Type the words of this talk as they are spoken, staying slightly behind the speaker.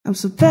I'm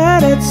so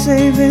bad at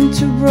saving,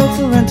 too broke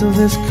for rental.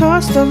 This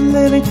cost of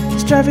living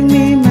is driving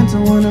me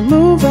mental. Wanna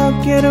move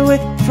out, get away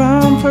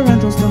from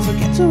parentals. Don't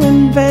forget to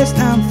invest,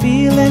 I'm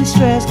feeling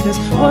stressed. Cause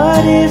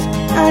what if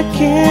I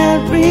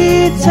can't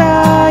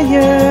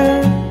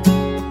retire?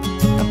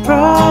 I'll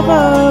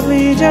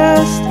probably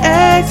just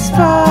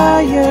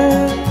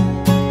expire.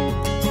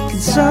 Can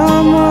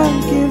someone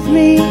give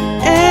me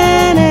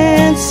an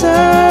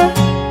answer?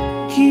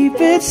 Keep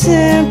it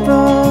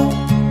simple.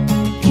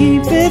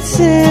 Keep it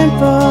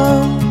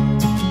simple,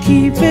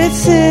 keep it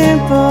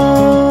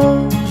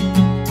simple.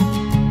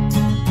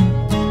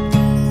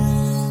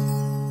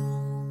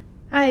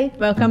 Hi,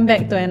 welcome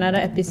back to another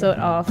episode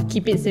of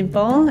Keep It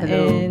Simple.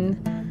 Hello. And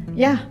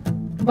yeah,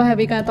 what are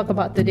we going to talk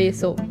about today?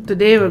 So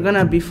today we're going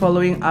to be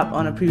following up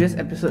on a previous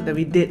episode that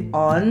we did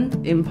on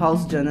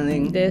impulse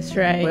journaling. that's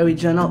right. Where we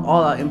journal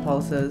all our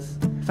impulses,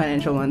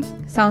 financial ones.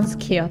 Sounds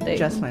chaotic.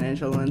 Just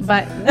financial ones.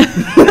 But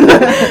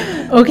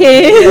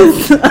okay.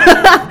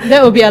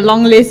 That would be a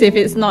long list if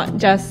it's not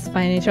just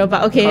financial.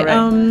 But okay,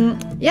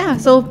 yeah,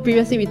 so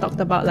previously we talked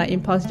about like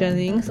impulse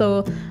journaling.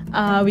 So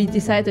we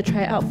decided to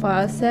try it out for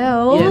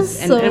ourselves.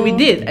 Yes, and we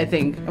did, I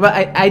think. But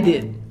I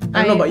did.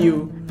 I don't know about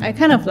you. I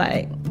kind of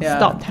like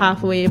stopped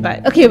halfway,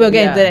 but okay, we'll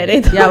get into that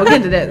later. Yeah, we'll get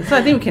into that. So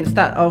I think we can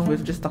start off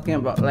with just talking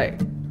about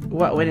like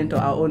what went into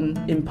our own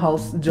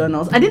impulse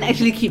journals. I didn't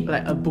actually keep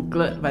like a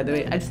booklet, by the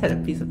way. I just had a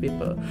piece of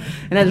paper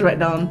and I just write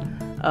down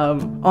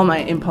all my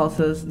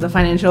impulses, the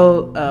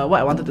financial, what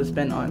I wanted to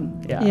spend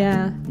on.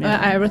 Yeah.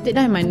 I wrote it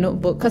down in my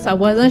notebook because I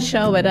wasn't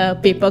sure whether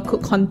paper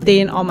could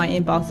contain all my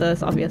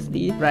impulses,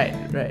 obviously. Right.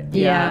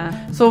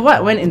 Yeah. So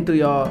what went into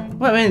your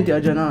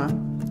journal?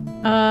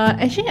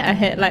 Actually, I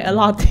had like a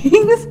lot of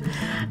things,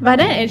 but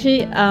then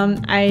actually,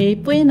 I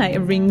put in like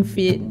Ring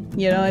Fit,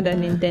 you know, the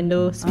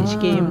Nintendo Switch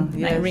game,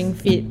 yes. like Ring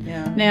Fit.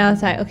 Yeah. Then I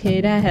was like,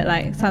 okay. Then I had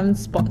like some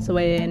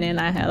sportswear, and then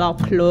I had a lot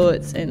of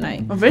clothes and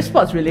like. Very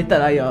sports related,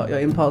 your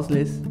impulse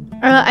list.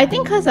 I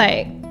think cause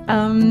like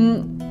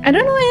I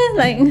don't know,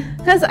 like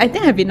because I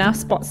think I have enough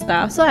sports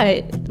stuff, so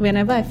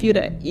whenever I feel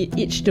the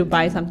itch to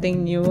buy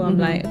something new, I'm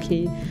like,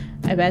 okay,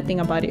 I better think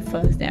about it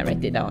first, then I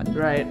write it down.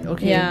 Right,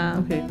 okay. Yeah.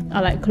 Okay.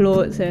 Or like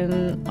clothes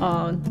and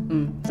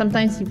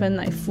sometimes even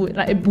like food,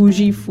 like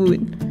bougie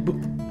food.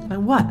 Like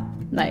what?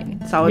 Like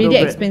sourdough really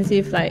bread.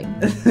 Expensive, like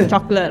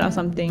chocolate or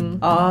something.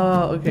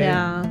 Oh, okay.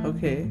 Yeah.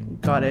 Okay,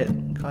 got it.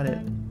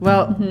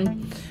 Well,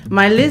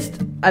 my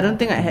list, I don't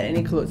think I had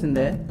any clothes in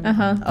there.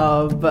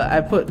 But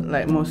I put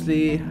like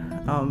mostly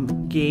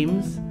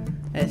games.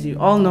 As you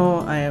all know,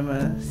 I am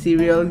a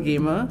serious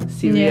gamer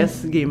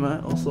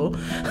also.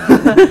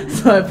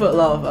 So I put a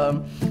lot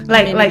of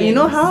like you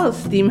know how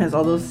Steam has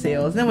all those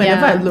sales. Then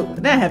whenever I look,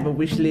 then I have a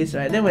wish list,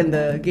 right? Then when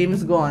the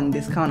games go on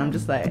discount, I'm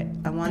just like,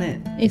 I want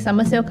it. Is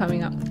summer sale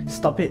coming up?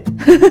 Stop it.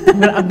 I'm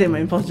gonna update my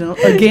impulse journal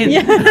again.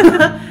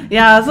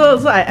 Yeah.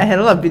 So I had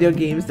a lot of video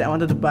games that I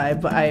wanted to buy,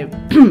 but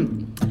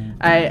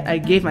I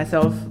gave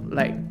myself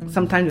like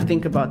some time to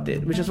think about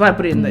it, which is why I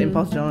put it in the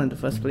impulse journal in the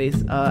first place.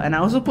 And I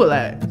also put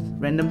like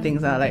random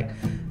things like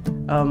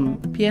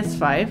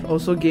PS5,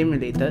 also game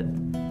related.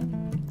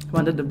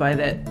 Wanted to buy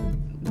that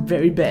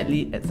very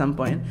badly at some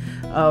point.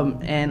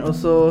 And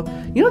also,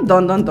 you know,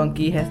 Don Don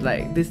Donki has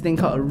like this thing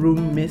called a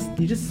room mist.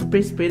 You just spray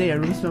it, your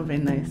room smells very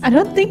nice. I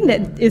don't think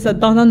that is a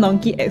Don Don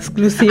Donki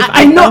exclusive.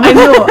 I know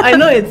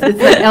it's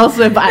like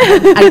elsewhere, but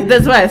I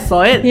that's why I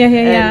saw it.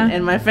 Yeah.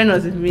 And my friend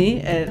was with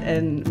me,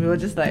 and we were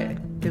just like,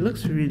 it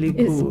looks really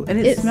cool, and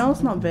it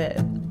smells not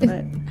bad.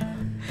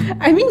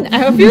 I mean,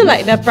 I feel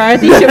like the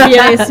priority should be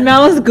like, it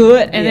smells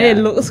good and then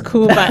it looks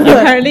cool, but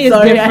apparently it's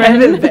Sorry, different. I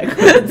have it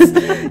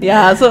backwards.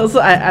 Yeah, so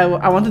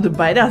I wanted to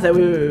buy that. I was like,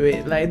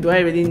 wait, like, do I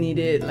really need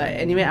it? Like,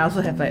 anyway, I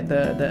also have like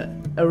the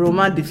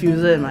aroma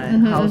diffuser in my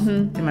house,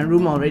 in my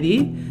room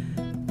already.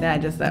 Then I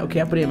just like, okay,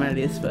 I put it in my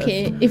list first.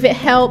 Okay, if it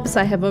helps,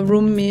 I have a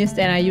room mist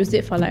and I used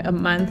it for like a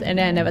month and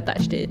then I never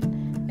touched it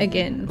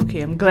again.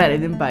 Okay, I'm glad I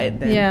didn't buy it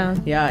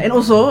then. Yeah, and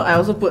also I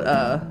also put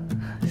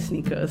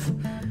sneakers.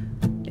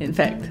 In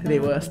fact, they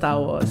were Star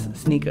Wars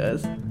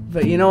sneakers.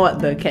 But you know what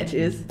the catch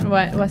is?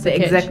 What's the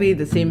catch? Exactly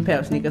the same pair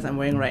of sneakers I'm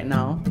wearing right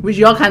now, which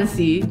y'all can't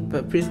see,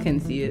 but Pris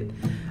can see it.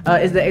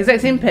 It's the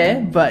exact same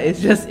pair, but it's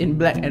just in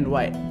black and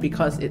white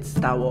because it's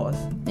Star Wars.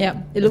 Yeah,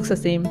 it looks the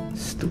same.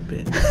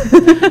 Stupid.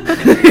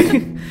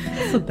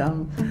 So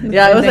dumb.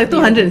 Yeah, it was like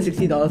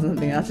 $260 or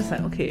something. I was just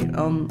like, okay,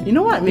 you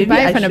know what? Maybe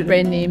buy I it from should. the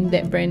brand name,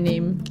 that brand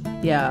name.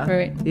 Yeah.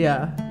 Right.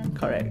 Yeah,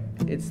 correct.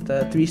 It's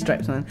the 3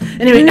 stripes one.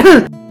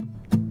 Anyway.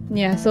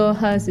 Yeah, so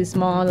hers is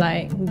more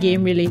like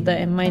game related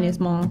and mine is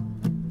more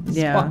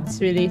sports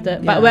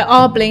related. But we're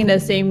all playing the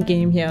same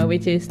game here,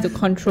 which is to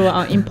control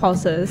our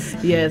impulses.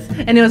 Yes,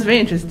 and it was very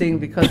interesting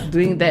because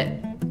doing that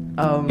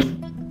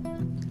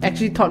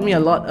actually taught me a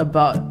lot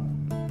about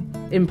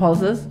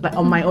impulses, like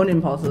on my own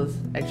impulses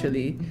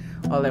actually,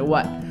 or like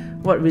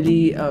what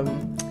really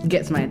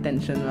gets my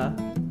attention.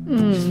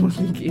 Just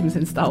mostly games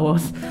and Star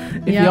Wars.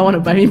 If y'all want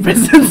to buy me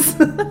presents.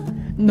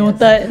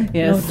 Noted.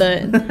 Yes.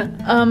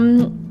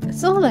 Noted.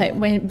 So like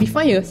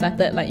before you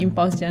started like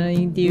impulse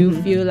journaling, do you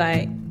feel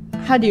like,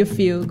 how do you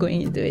feel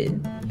going into it?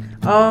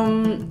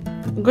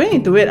 Going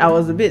into it, I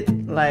was a bit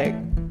like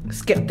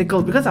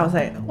skeptical because I was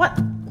like, what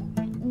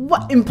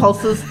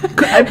impulses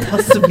could I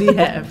possibly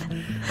have?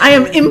 I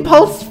am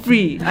impulse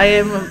free. I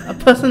am a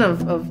person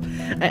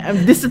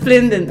I'm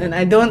disciplined and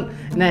I don't.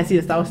 And then I see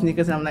the Star Wars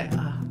sneakers and I'm like,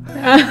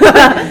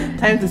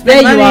 time to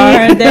spend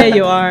money. There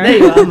you are. There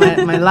you are.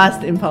 My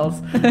last impulse.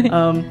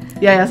 So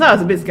I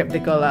was a bit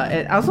skeptical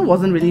and I also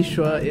wasn't really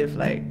sure if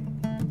like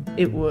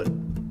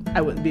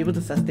I would be able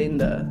to sustain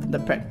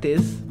the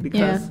practice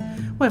because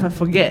what if I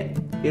forget?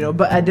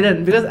 But I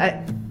didn't because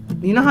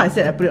you know how I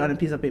said I put it on a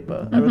piece of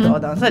paper. I wrote it all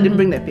down, so I didn't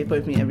bring that paper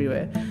with me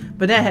everywhere.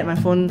 But then I had my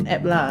phone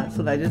app lah,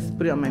 so I just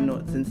put it on my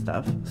notes and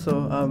stuff.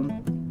 So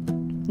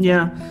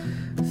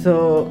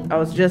so I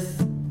was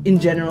in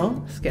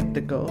general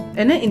skeptical.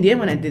 And then in the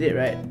end when I did it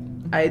right,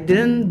 I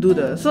didn't do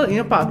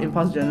part of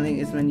impulse journaling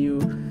is when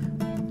you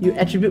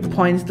attribute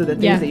points to the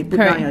things that you put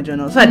down in your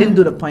journal. So I didn't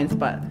do the points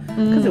part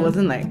because it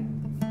wasn't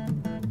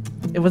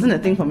a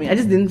thing for me. I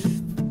just didn't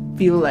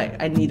feel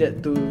like I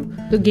needed to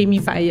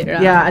gamify it,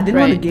 right? Yeah, I didn't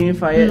want to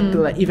gamify it to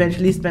like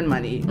eventually spend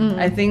money.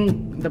 I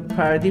think the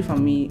priority for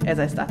me as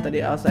I started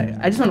it, I was like,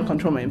 I just want to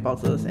control my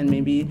impulses and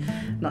maybe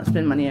not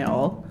spend money at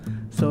all.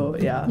 So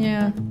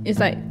yeah, it's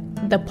like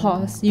the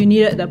pause. You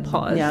needed the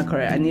pause. Yeah,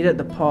 correct. I needed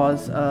the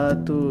pause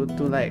to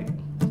like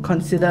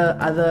consider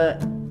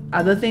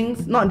other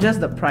things, not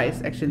just the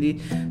price actually.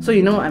 So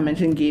I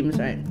mentioned games,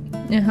 right?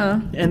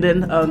 And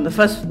then the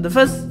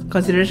first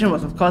consideration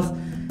was of course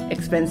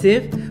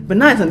expensive, but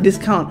now it's on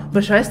discount,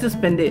 but should I still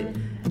spend it?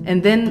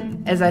 And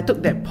then as I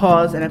took that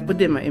pause and I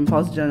put it in my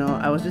impulse journal,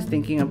 I was just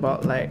thinking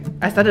about I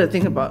started to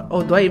think about,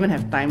 do I even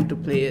have time to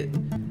play it?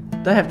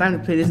 Do I have time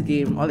to play this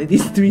game or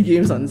these 3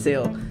 games on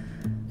sale?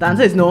 The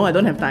answer is no, I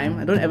don't have time.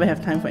 I don't ever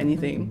have time for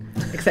anything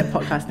except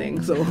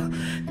podcasting. So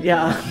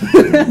yeah.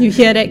 You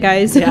hear that,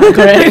 guys? Yeah,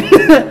 correct.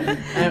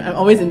 I'm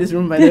always in this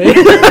room, by the way.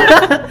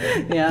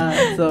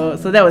 Yeah, so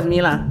that was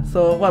me lah.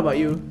 So what about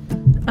you?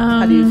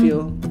 How do you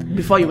feel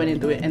before you went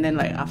into it and then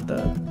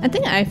after? I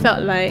think I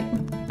felt like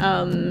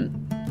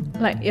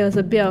it was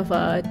a bit of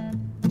a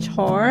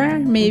chore,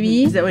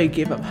 maybe. Is that why you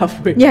gave up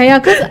halfway? Yeah,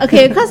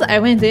 because I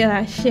went into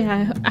it shit,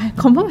 I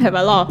confirm have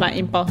a lot of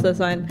impulses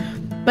one.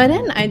 But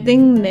then I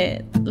think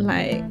that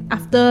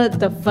after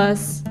the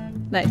first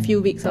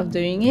few weeks of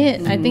doing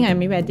it, I think I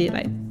did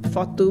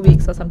for 2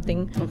 weeks or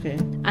something. Okay.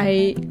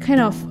 I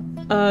kind of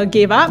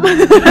gave up.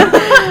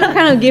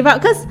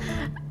 Because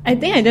I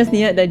think I just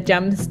needed the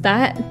jump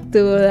start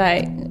to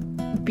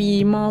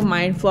be more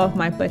mindful of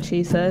my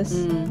purchases.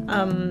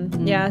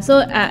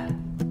 So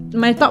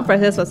my thought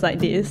process was like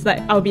this: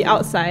 I'll be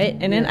outside,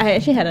 and then I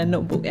actually had a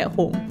notebook at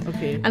home.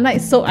 Okay.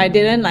 And so I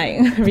didn't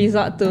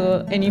resort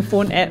to any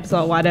phone apps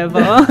or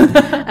whatever.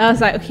 I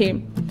was like,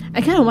 okay,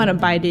 I kind of want to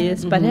buy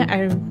this, but then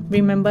I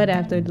remember that I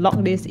have to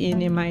log this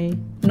in my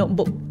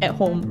notebook at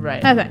home.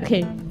 Right. I was like,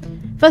 okay,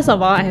 first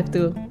of all, I have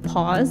to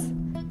pause,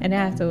 and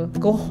then I have to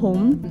go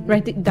home,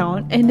 write it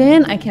down, and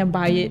then I can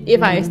buy it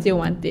if I still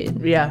want it.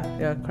 Yeah,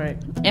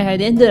 correct. And I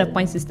didn't do the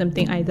point system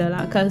thing either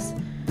lah, because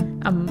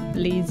I'm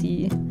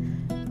lazy.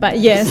 But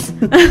yes.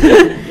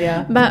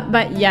 Yeah.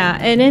 But yeah,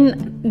 and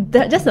then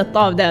just the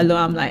thought of that alone,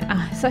 I'm like,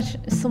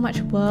 so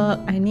much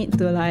work. I need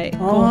to go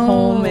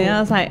home. And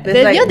I was like,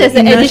 there's the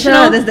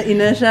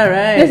inertia,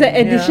 right? There's an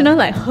additional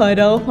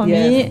hurdle for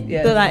me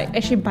to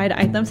actually buy the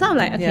item. So I'm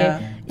like, okay,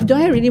 do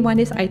I really want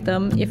this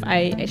item if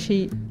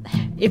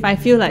I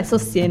feel so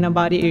sian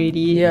about it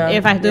already? Yeah.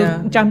 If I have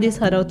to jump this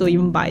hurdle to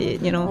even buy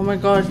it, Oh my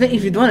gosh! Then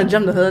if you don't want to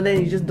jump the hurdle,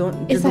 then you just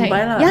don't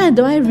buy lah. Yeah,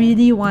 do I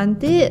really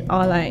want it,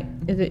 or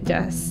is it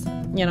just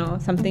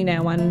something that I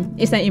want?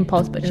 It's an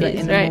impulse purchase,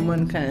 in right? the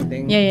moment kind of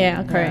thing.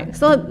 Yeah, correct. Yeah.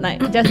 So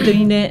just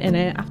doing it, and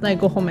then after I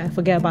go home, I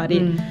forget about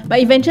it. But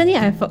eventually,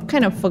 I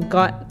kind of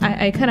forgot.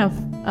 I kind of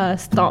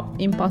stopped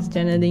impulse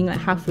journaling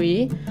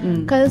halfway,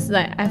 because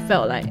I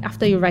felt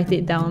after you write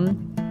it down,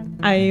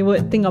 I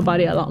would think about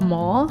it a lot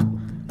more,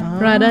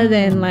 rather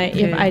than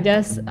if I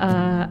just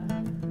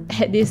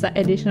had this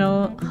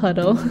additional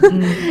hurdle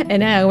and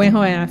then I went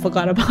home and I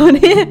forgot about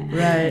it.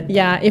 Right.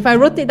 Yeah, if I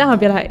wrote it down, I'd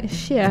be like,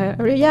 shit,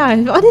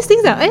 all these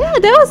things that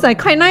was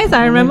quite nice.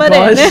 I remember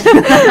that.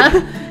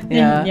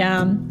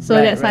 Yeah. So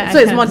right, that's right. So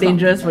it's more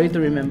dangerous for you to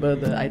remember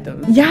the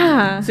items.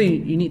 Yeah. So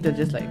you need to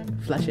just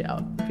flush it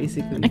out,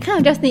 basically. I kind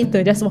of just need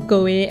to just walk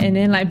away and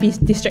then be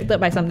distracted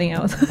by something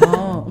else.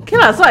 Okay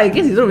lah. So I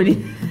guess you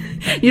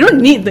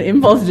don't need the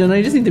impulse journal.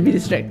 You just need to be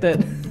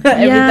distracted every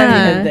time you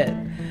have that.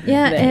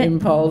 Yeah, that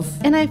impulse.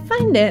 And I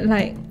find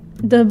that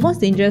the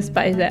most dangerous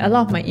part is that a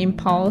lot of my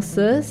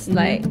impulses,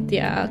 they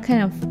are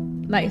kind of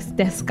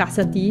there's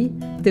scarcity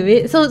to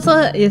it. So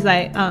it's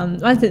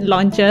once it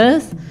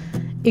launches,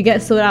 it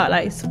gets sold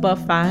out super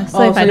fast.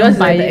 So if I don't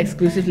buy the it,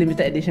 exclusive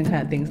limited edition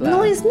kind of things lah.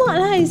 No, it's not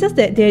lah. It's just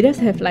that they just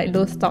have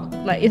low stock.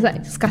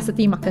 It's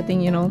scarcity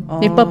marketing,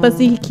 They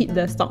purposely keep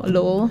the stock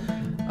low.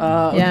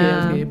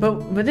 Okay.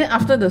 But then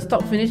after the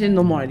stock finish, then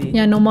no more already.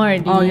 Yeah, no more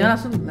already. Oh yeah,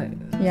 so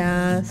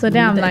yeah. So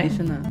then I'm like,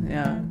 edition,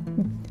 yeah.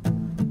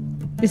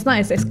 it's not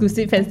as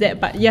exclusive as that,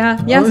 but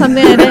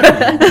something like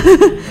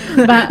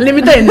that. But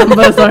limited in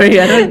number, sorry.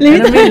 I don't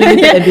mean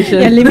limited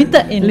edition. Yeah,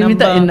 limited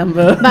in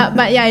number.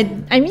 But yeah,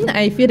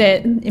 I feel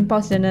that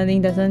impulse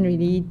journaling doesn't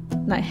really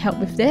like help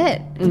with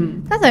that.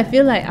 Because I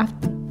feel like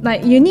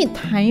like you need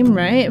time,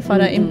 right, for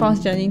the impulse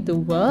journaling to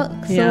work.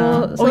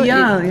 Yeah. So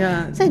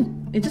So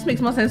it just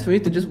makes more sense for you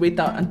to just wait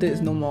out until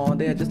it's no more.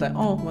 They're just like,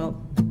 oh well.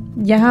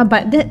 Yeah,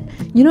 but that,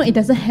 it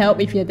doesn't help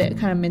if you have that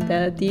kind of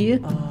mentality.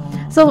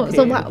 So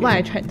what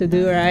I tried to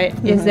do, right,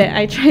 is that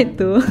I tried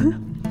to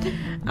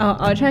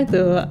I'll try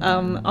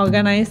to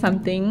organize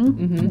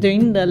something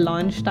during the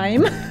launch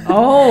time.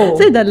 Oh.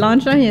 So the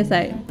launch time is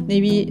like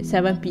maybe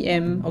 7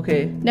 p.m.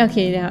 Okay. Then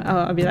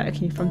I'll be like,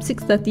 okay, from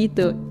 6:30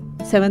 to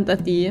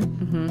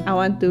 7:30, I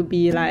want to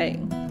be like,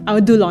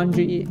 I'll do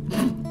laundry.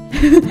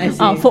 I see.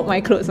 I'll fold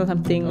my clothes or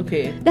something.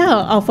 Okay. Then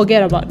I'll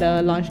forget about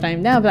the launch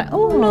time. Then I'll be like,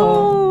 oh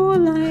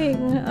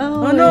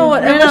no,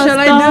 whatever shall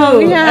I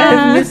do?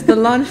 Yeah. I've missed the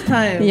launch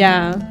time.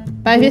 Yeah.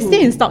 But if it's still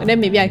in stock, then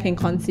maybe I can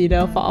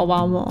consider for a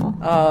while more.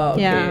 Oh,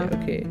 okay, Yeah.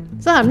 okay.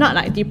 So I'm not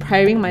like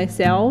depriving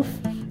myself.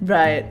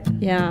 Right.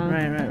 Yeah.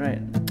 Right.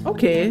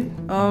 Okay.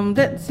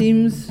 That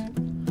seems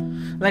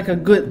like a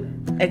good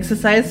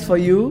exercise for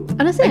you.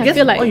 Honestly, I guess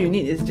feel like- all you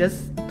need is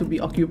just to be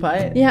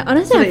occupied. Yeah,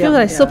 honestly, So I that feel you're-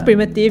 like so yeah.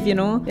 primitive, you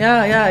know?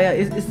 Yeah.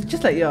 It's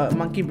just like your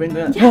monkey brain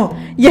going, Yeah.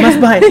 must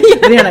buy. And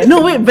then you're like,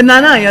 no, wait,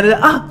 banana. You're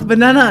like,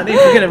 banana. Then you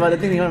forget about the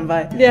thing you want to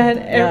buy.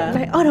 Yeah,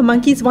 like all the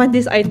monkeys want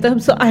this item,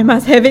 so I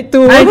must have it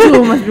too. I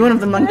too must be one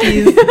of the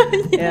monkeys.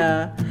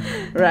 Yeah.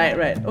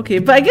 Right. Okay,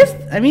 but I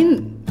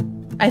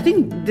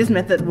think this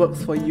method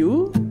works for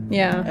you.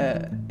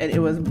 Yeah. And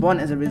it was born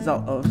as a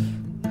result of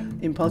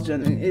impulse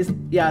journaling.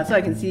 So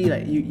I can see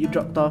like you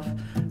dropped off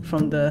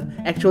from the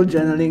actual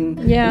journaling.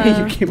 Yeah. And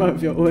you came up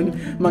with your own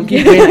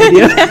monkey brain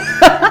idea.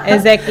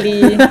 Exactly.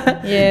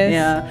 Yes.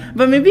 Yeah,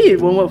 but maybe it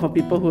won't work for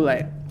people who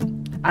like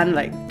aren't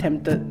like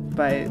tempted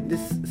by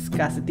this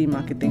scarcity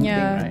marketing thing,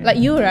 right? Like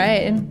you,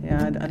 right?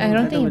 Yeah, I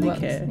don't think it really works.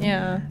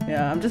 care.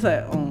 Yeah. I'm just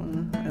like,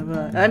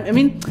 whatever. I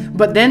mean,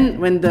 but then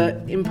when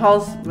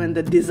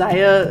the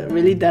desire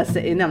really does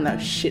set in, I'm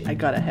like, shit, I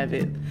gotta have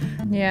it.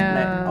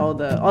 Yeah.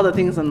 Like all the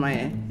things on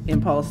my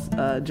impulse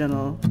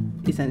journal,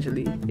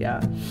 essentially.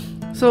 Yeah.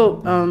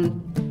 So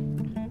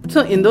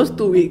in those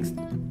 2 weeks,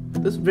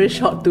 those very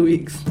short 2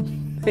 weeks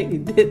that you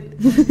did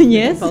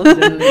Yes. impulse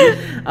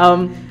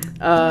journaling,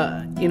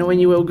 when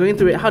you were going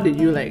through it, how did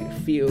you like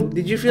feel?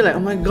 Did you feel like, oh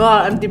my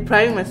god, I'm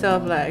depriving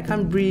myself, like I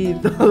can't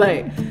breathe, or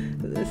like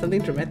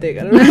something dramatic?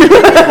 I don't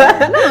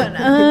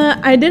know.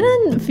 I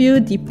didn't feel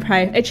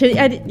deprived. Actually,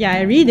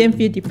 I really didn't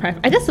feel deprived.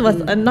 I just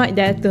was annoyed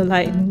there to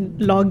like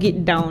log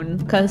it down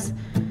because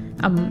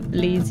I'm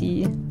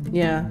lazy.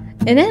 Yeah.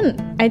 And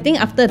then I think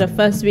after the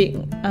first week,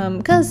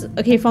 because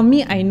for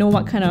me, I know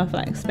what kind of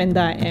like spender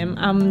I am.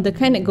 I'm the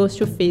kind that goes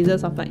through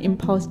phases of like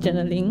impulse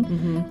journaling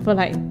for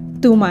like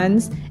 2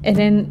 months, and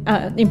then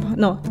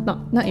not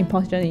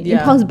impulse journaling,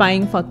 impulse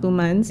buying for 2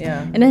 months,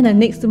 and then the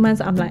next 2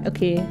 months I'm like,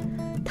 okay,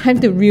 time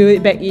to reel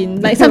it back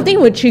in. Like something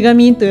would trigger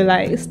me to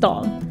like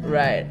stop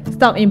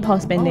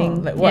impulse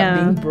spending. Like what,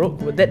 being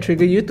broke? Would that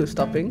trigger you to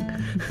stopping?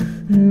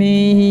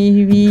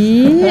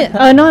 Maybe.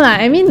 No lah.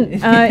 I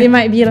mean, it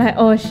might be like,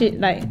 oh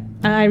shit, like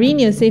I really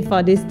need to save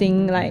for this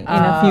thing like in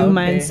a few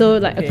months. So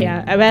like,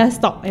 I better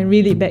stop and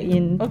reel it back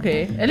in.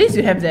 Okay, at least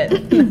you have that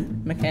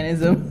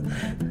mechanism.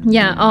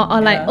 Yeah,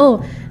 or like,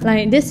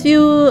 like this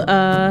few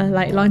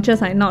like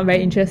launches are not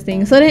very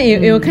interesting. So then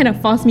it will kind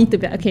of force me to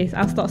be okay, so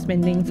I'll stop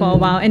spending for a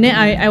while, and then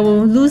I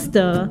will lose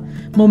the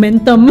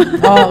momentum.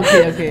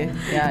 Okay.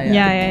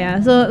 Yeah.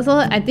 So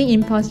I think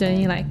impulse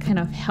journaling like kind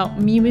of helped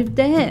me with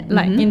that.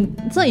 Like in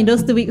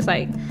those 2 weeks,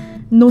 like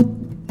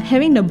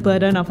having the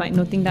burden of like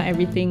noting down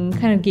everything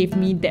kind of gave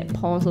me that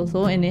pause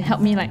also, and it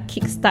helped me like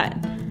kickstart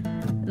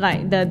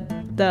like the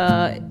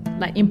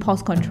like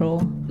impulse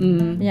control.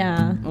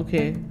 Yeah.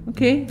 Okay.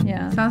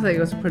 Yeah. Sounds like it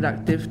was a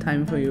productive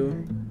time for you.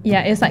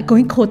 Yeah, it's like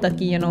going cold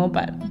turkey,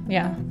 but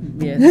yeah.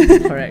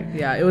 Yes, correct.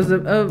 Yeah, it was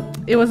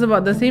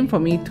about the same for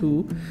me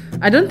too.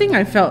 I don't think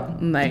I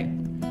felt like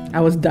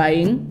I was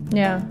dying.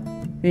 Yeah.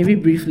 Maybe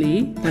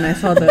briefly when I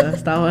saw the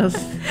Star Wars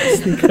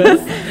sneakers.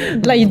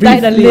 Like you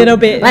died a little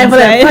bit. Like for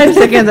like 5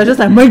 seconds, I was just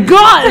like, my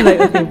god! Like,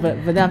 okay,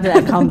 but then after that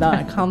I calmed down.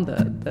 I calmed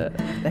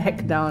the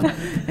heck down,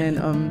 and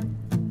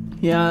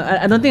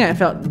I don't think I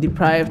felt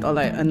deprived or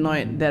like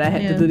annoyed that I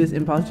had to do this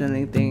impulse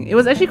journaling thing. It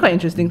was actually quite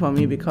interesting for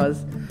me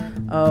because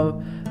I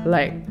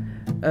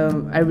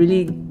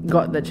really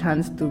got the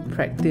chance to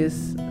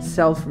practice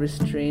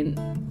self-restraint,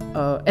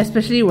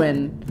 especially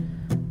when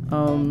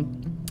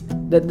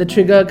the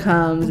trigger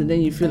comes and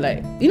then you feel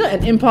like,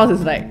 an impulse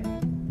is like,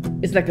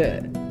 it's like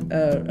a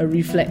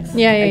reflex.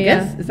 I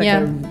guess it's like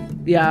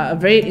a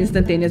very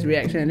instantaneous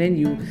reaction, and then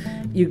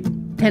you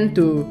tend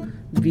to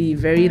be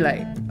very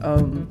like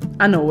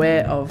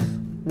unaware of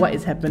what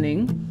is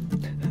happening.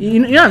 You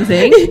know what I'm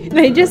saying?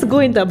 Like just go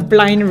into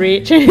blind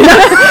rage. Like,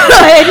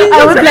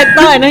 I was blacked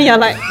out, and then you're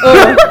like,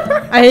 oh.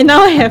 I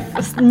now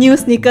have new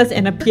sneakers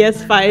and a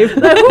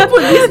PS5. Like, who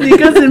put these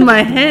sneakers in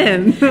my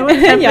hand? What's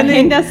happening? Your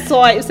hand just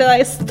swipes, so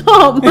like,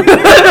 stop.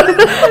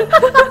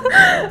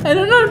 I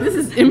don't know if this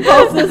is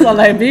impulses or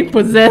like being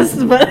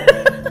possessed, but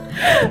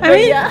I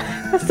mean,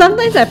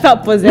 sometimes I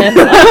felt possessed,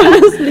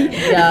 honestly.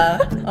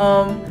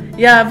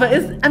 Yeah, but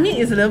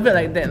it's a little bit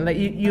like that. Like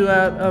you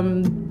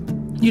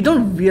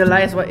don't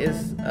realize what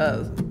is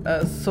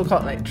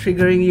so-called like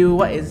triggering you,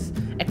 what is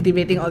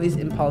activating all these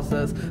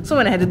impulses. So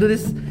when I had to do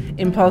this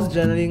impulse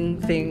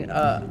journaling thing,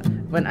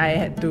 when I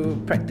had to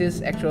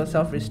practice actual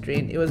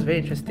self-restraint, it was very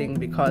interesting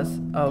because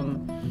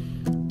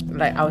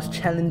like I was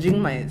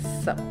challenging my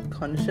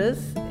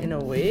subconscious in a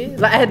way.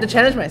 Like I had to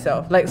challenge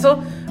myself. Like, so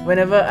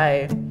whenever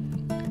I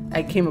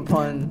came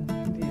upon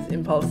these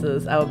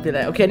impulses, I would be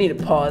like, okay, I need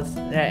to pause,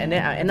 right? And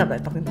then I end up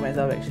like talking to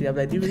myself. Actually, I'm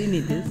like, do you really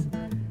need this?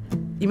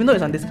 Even though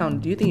it's on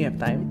discount, do you think you have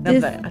time?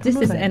 This, like, this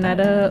is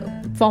another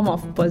form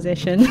of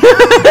possession. You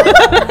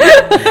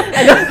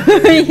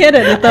hear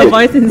the little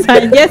voice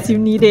inside. Yes, you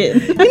need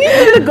it. You need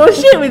to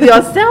negotiate with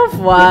yourself,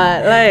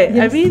 what? Like,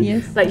 yes, I mean,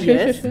 yes. like, True,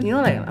 yes, true, true. you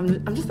know, like,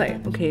 I'm just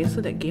like, okay, so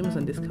that game was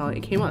on discount.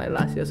 It came out like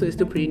last year, so it's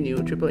still pretty new,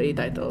 AAA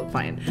title.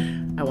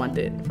 Fine, I want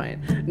it.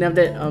 Fine. Then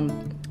after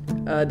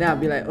that, then I'll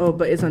be like, oh,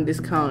 but it's on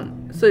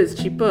discount, so it's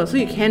cheaper, so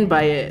you can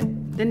buy it.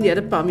 Then the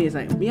other part of me is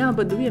like, yeah,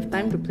 but do we have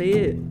time to play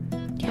it?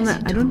 Yes, I'm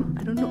like, I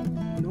don't know.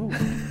 No,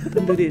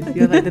 don't do this.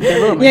 You're like the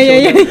devil on my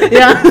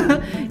Yeah.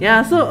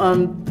 yeah. So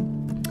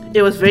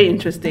it was very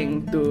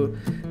interesting to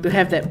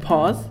have that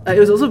pause. It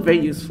was also very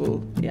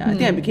useful. Yeah, I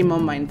think I became more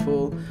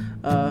mindful,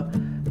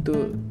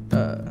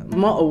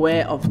 more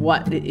aware of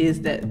what it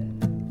is that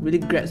really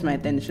grabs my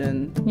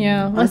attention.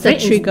 Yeah, what's the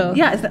trigger?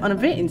 It's like on a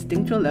very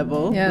instinctual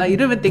level. Yeah. Like you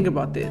don't even think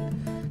about it.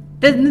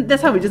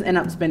 That's how we just end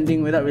up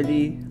spending without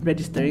really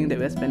registering that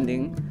we're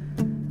spending.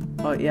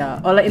 Or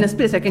like in a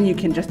split second you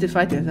can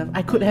justify to yourself.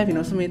 I could have,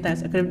 so many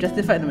times I could have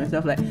justified to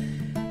myself like,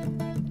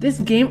 this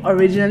game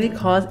originally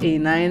cost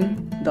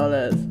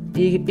 $89.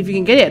 If you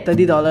can get it at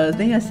 $30,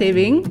 then you're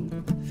saving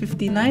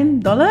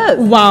 $59.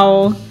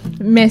 Wow,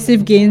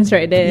 massive gains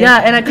right there. Yeah,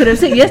 and I could have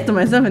said yes to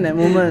myself in that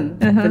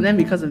moment, but then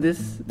because of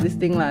this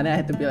thing then I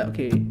had to be like,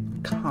 okay,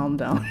 calm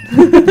down.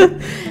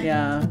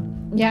 Yeah.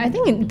 Yeah, I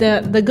think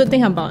the good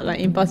thing about like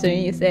impulse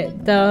buying is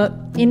that the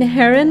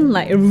inherent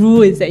like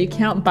rule is that you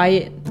cannot buy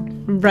it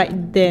right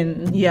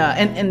then. Yeah,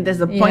 and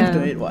there's a point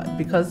to it,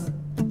 because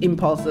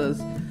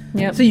impulses.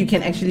 Yep. So you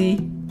can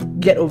actually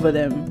get over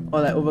them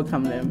or like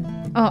overcome them.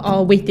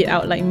 Or wait it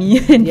out like me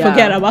and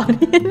forget about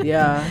it.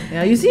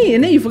 Yeah, you see,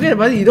 and then you forget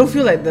about it. You don't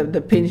feel like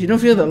the pinch. You don't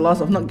feel the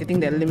loss of not getting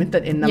that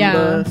limited in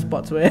number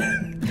sportswear.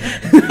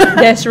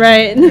 That's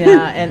right.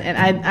 Yeah, and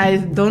I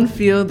don't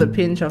feel the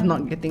pinch of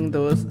not getting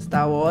those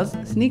Star Wars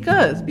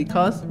sneakers,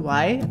 because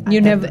why? I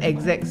have the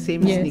exact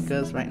same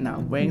sneakers right now.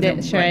 Wearing them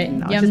right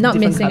now. Yeah, I'm not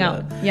missing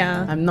color. out.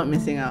 Yeah, I'm not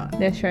missing out.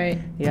 That's right.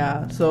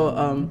 Yeah, so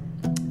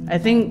I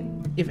think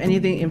if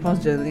anything, impulse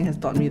journaling has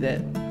taught me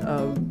that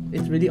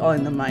it's really all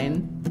in the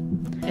mind.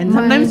 And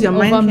sometimes your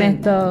mind can...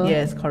 matter.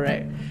 Yes,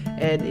 correct.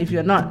 And if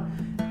you're not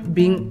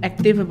being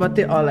active about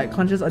it or like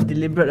conscious or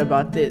deliberate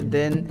about it,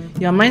 then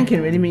your mind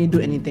can really make you do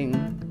anything.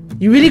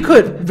 You really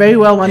could very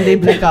well one day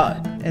black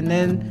out and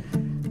then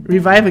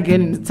revive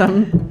again in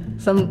some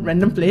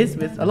random place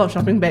with a lot of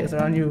shopping bags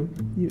around you.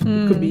 It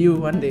could be you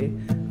one day.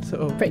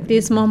 So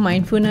practice more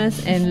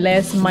mindfulness and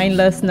less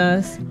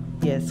mindlessness.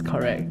 Yes,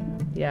 correct.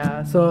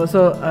 Yeah. So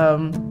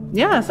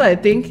I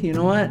think, you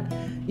know what?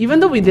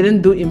 Even though we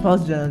didn't do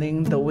impulse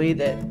journaling the way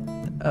that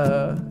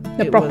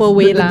the proper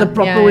way the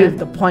proper way with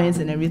the points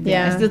and everything,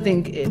 I still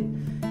think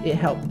it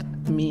helped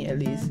me at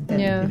least.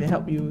 And if it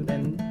helped you,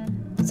 then...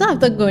 So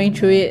after going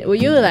through it,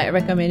 would you like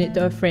recommend it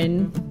to a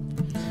friend?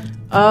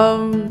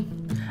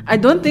 I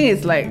don't think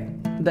it's like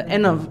the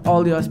end of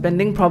all your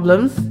spending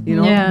problems,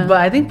 but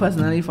I think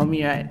personally for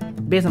me, right,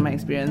 based on my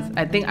experience,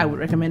 I think I would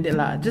recommend it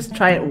lah. Just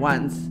try it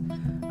once.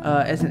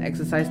 As an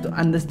exercise to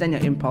understand your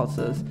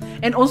impulses.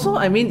 And also,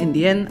 I mean, in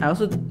the end,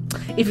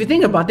 if you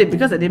think about it,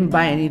 because I didn't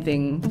buy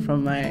anything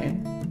from my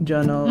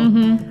journal,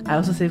 I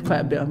also saved quite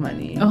a bit of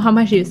money. Oh, how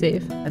much did you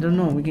save? I don't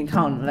know, we can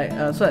count. Like,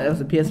 so it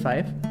was a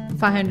PS5.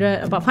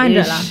 About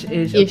 500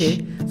 Ish,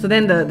 okay. So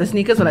then the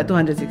sneakers were like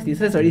 $260,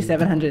 so it's already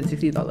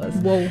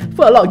 $760. Whoa.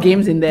 Put a lot of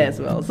games in there as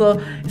well. So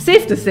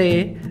safe to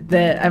say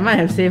that I might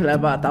have saved like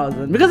about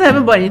 $1,000 because I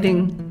haven't bought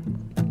anything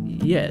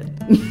yet.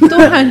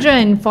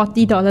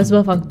 $240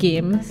 worth of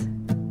games.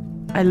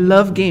 I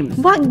love games.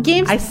 What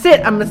games? I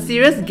said I'm a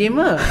serious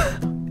gamer.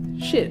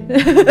 Shit.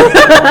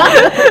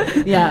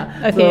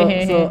 Yeah.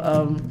 Okay.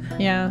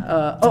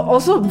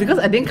 Also because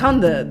I didn't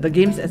count the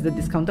games as the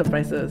discounted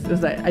prices. It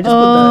was like I just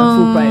put the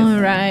full price.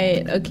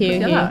 Right. Okay.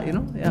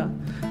 Yeah.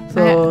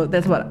 So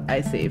that's what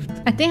I saved.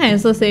 I think I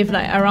also saved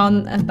like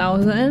around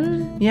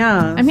 1,000.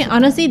 Yeah. I mean,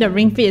 honestly, the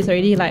Ring Fit is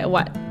already like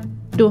what,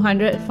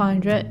 200,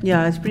 400.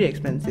 Yeah, it's pretty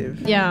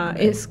expensive. Yeah,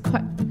 it's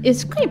quite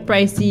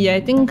pricey. I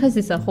think because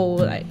it's a whole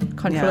like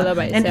controller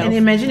by itself. And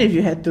imagine if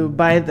you had to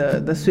buy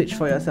the Switch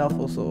for yourself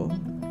also.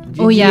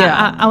 Oh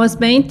yeah, I was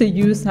planning to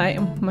use like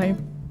my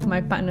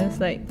my partner's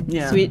like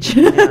switch.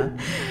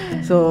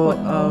 So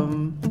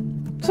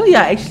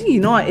actually, you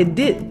know what, it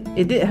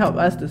did help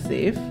us to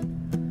save.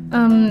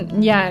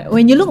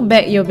 When you look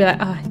back, you'll be like,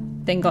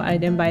 thank God I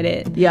didn't buy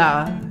that.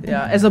 Yeah.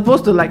 As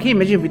opposed to like, hey,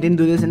 imagine if we didn't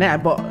do this and then I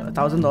bought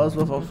 $1,000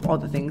 worth of all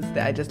the things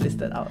that I just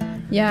listed out.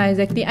 Yeah,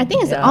 exactly. I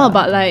think it's all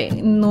about like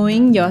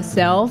knowing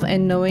yourself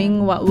and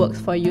knowing what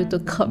works for you to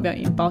curb your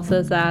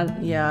impulses.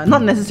 Yeah,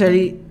 not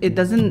necessarily.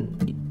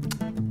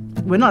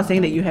 We're not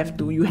saying that you have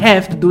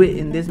to do it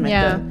in this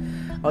method,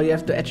 or you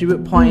have to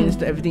attribute points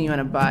to everything you want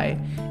to buy.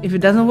 If it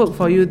doesn't work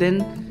for you,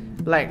 then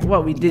like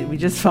what we did, we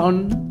just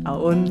found our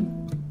own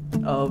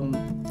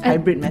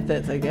hybrid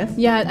methods, I guess.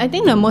 Yeah, I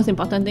think the most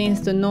important thing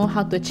is to know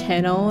how to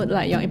channel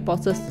like your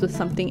impulses to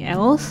something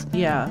else.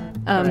 Yeah.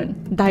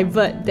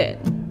 Divert that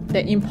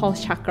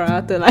impulse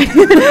chakra to like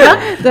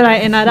to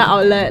like another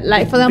outlet.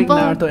 Like for example,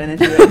 big Naruto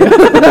energy.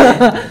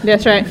 Right?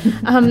 That's right.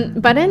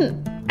 But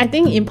then I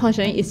think impulse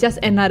channeling is just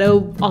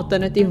another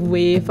alternative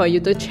way for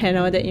you to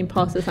channel the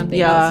impulse to something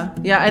else.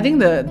 Yeah, I think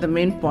the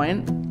main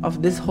point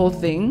of this whole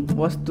thing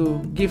was to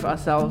give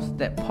ourselves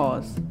that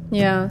pause.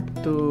 Yeah.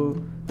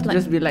 To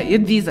just be like,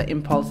 these are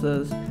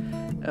impulses.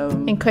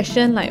 And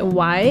question like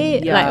why?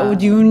 Like,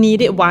 do you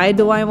need it? Why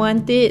do I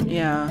want it?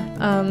 Yeah.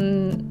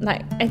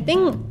 Like I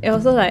think it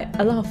also like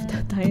a lot of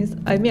the times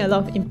I make a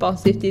lot of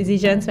impulsive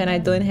decisions when I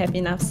don't have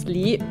enough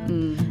sleep.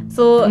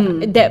 So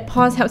that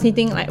pause helps me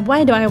think like,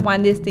 why do I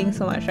want this thing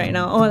so much right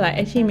now? Or like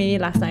actually maybe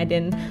last night I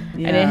didn't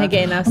get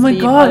enough sleep.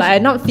 My gosh. Or like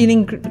I'm not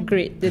feeling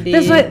great today.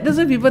 That's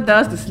why people tell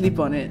us to sleep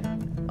on it.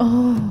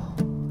 Oh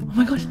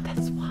my gosh,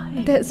 that's why.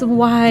 That's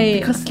why.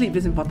 Because sleep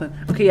is important.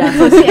 Okay, yeah.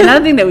 So see,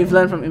 another thing that we've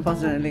learned from impulse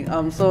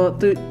journaling. So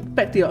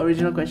back to your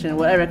original question,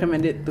 would I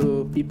recommend it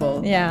to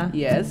people? Yeah.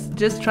 Yes.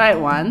 Just try it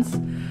once.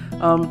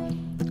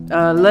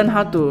 Learn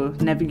how to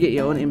navigate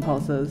your own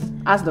impulses.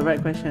 Ask the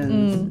right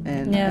questions,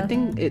 and I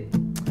think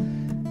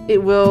it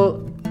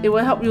will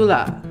help you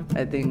lah.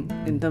 I think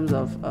in terms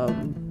of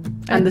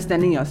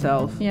understanding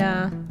yourself.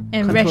 Yeah.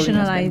 And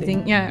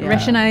rationalizing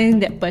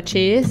that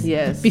purchase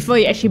before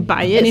you actually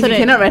buy it. And if you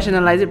cannot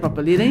rationalize it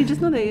properly, then you just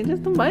know that you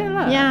just don't buy it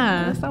lah.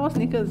 Yeah. Star Wars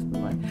sneakers.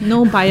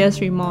 No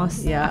buyer's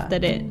remorse after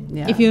that.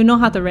 Yeah. If you know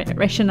how to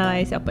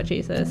rationalize your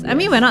purchases. I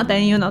mean, we're not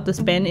telling you not to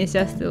spend. It's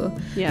just to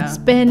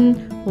spend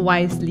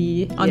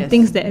wisely on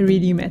things that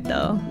really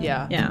matter.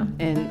 Yeah.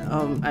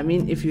 And I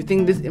mean, if you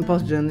think this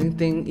impulse journaling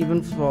thing,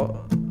 even for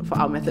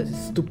our methods, is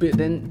stupid,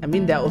 then I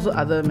mean, there are also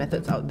other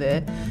methods out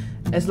there.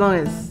 As long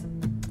as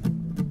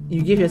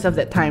you give yourself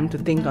that time to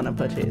think on a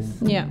purchase.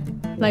 Yeah.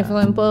 Like for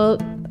example,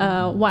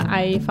 what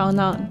I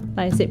found out,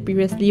 like I said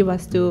previously,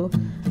 was to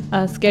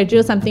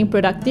schedule something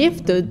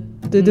productive to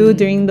do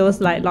during those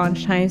like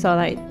launch times or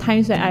like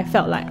times where I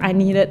felt like I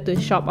needed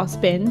to shop or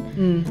spend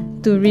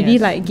to really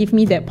like give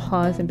me that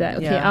pause and be like,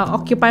 okay, I'll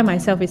occupy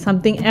myself with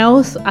something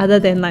else other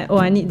than like,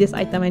 I need this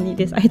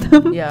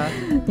item. Yeah.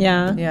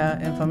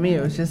 And for me,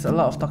 it was just a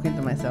lot of talking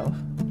to myself.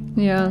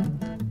 Yeah.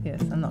 Yes,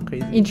 I'm not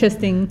crazy.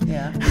 Interesting.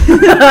 Yeah.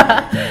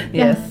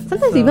 Yes.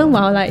 Sometimes even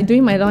while like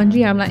doing my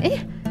laundry, I'm like,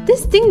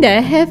 this thing that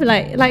I have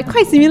like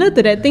quite similar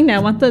to that thing that I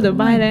wanted to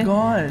buy. Oh my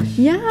gosh.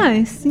 Yeah,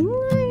 it seems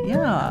like.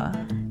 Yeah.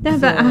 Then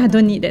I'm like, I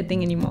don't need that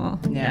thing anymore.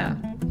 Yeah.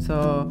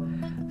 So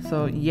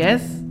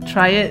yes,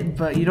 try it,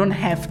 but you don't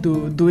have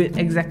to do it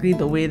exactly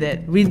the way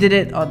that we did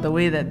it or the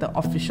way that the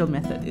official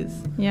method is.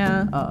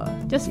 Yeah.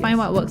 Just find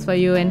what works for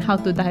you and how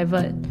to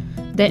divert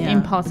that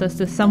impulses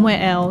to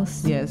somewhere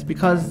else. Yes,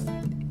 because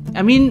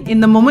I mean,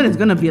 in the moment it's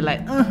gonna be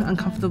like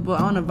uncomfortable.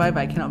 I want to buy,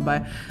 but I cannot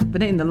buy. But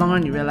then in the long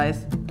run, you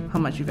realize how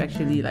much you've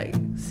actually like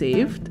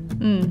saved.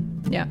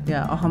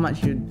 Yeah, or how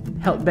much you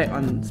held back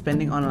on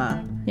spending on lah.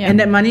 Yeah. And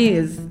that money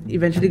is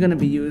eventually gonna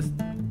be used,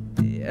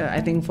 I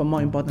think, for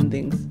more important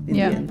things in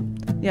the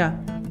end. Yeah.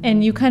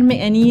 And you can't make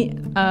any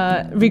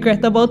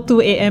regrettable 2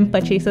 a.m.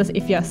 purchases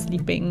if you're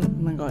sleeping.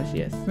 Oh my gosh,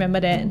 yes.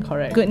 Remember that.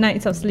 Correct. Good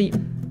nights of sleep.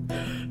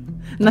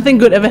 Nothing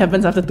good ever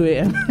happens after 2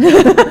 a.m.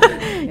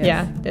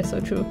 Yeah, that's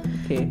so true.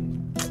 Okay.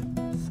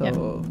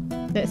 So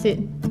that's it.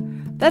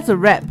 That's a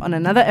wrap on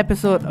another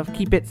episode of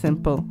Keep It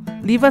Simple.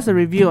 Leave us a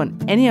review on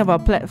any of our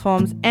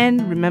platforms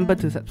and remember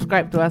to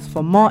subscribe to us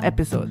for more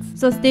episodes.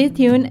 So stay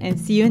tuned and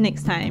see you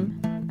next time.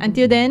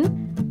 Until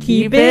then,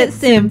 keep it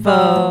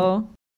simple.